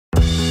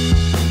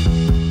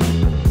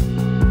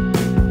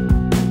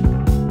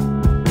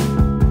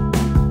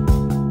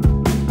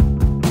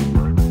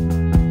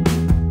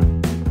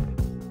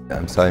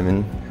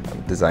Simon. I'm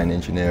a design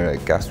engineer at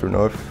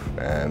GastroNorth.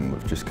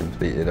 We've just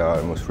completed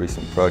our most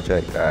recent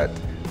project at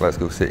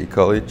Glasgow City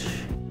College.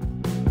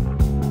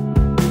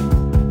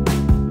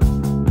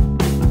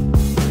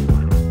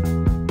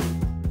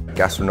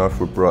 GastroNorth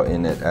were brought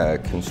in at a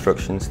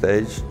construction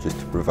stage just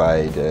to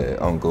provide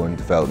ongoing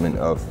development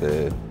of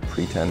the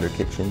pre-tender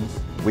kitchens.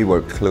 We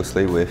worked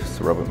closely with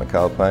Sir Robert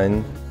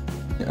McAlpine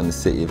and the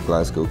City of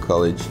Glasgow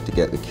College to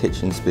get the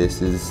kitchen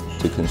spaces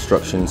to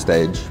construction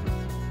stage.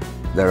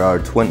 There are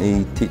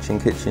 20 teaching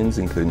kitchens,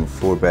 including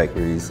 4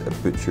 bakeries, a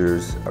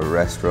butcher's, a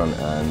restaurant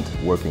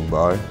and working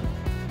bar.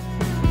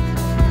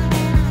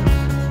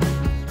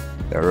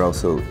 There are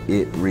also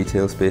 8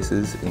 retail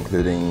spaces,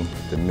 including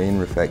the main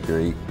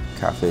refectory,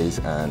 cafes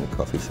and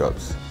coffee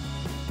shops.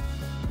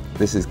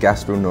 This is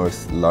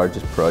GastroNorth's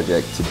largest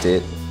project to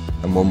date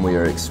and one we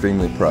are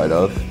extremely proud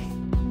of.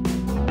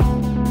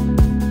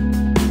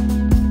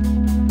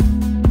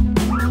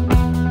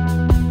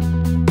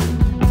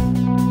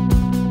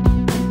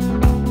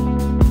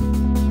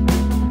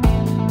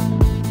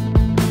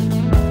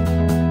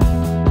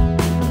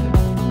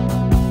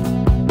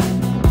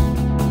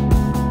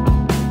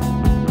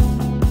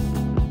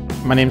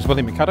 My name's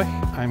Willie McCurry.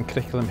 I'm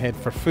Curriculum Head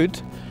for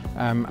Food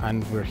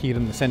and we're here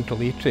in the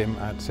central atrium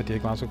at City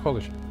of Glasgow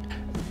College.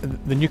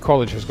 The new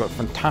college has got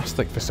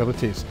fantastic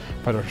facilities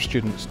for our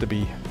students to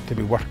be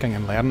working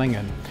and learning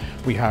in.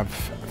 We have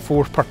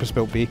 4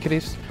 purpose-built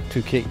bakeries,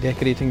 2 cake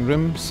decorating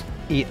rooms,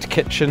 8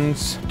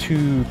 kitchens,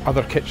 2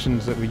 other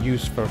kitchens that we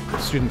use for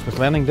students with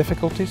learning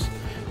difficulties.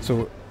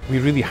 So we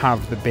really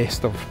have the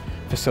best of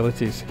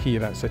facilities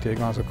here at City of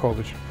Glasgow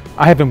College.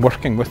 I have been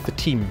working with the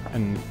team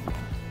in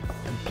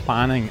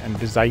planning and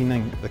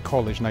designing the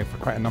college now for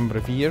quite a number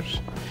of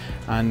years,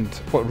 and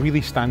what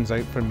really stands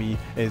out for me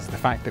is the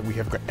fact that we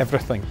have got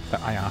everything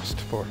that I asked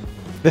for.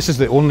 This is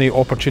the only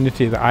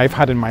opportunity that I've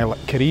had in my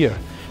career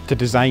to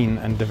design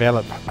and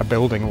develop a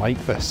building like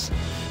this,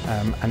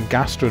 and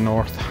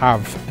GastroNorth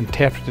have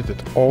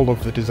interpreted all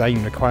of the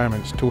design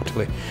requirements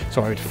totally,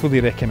 so I would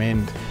fully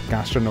recommend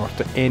GastroNorth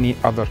to any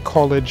other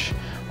college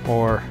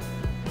or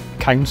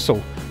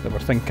council that were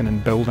thinking in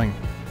building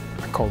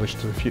a college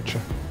to the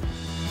future.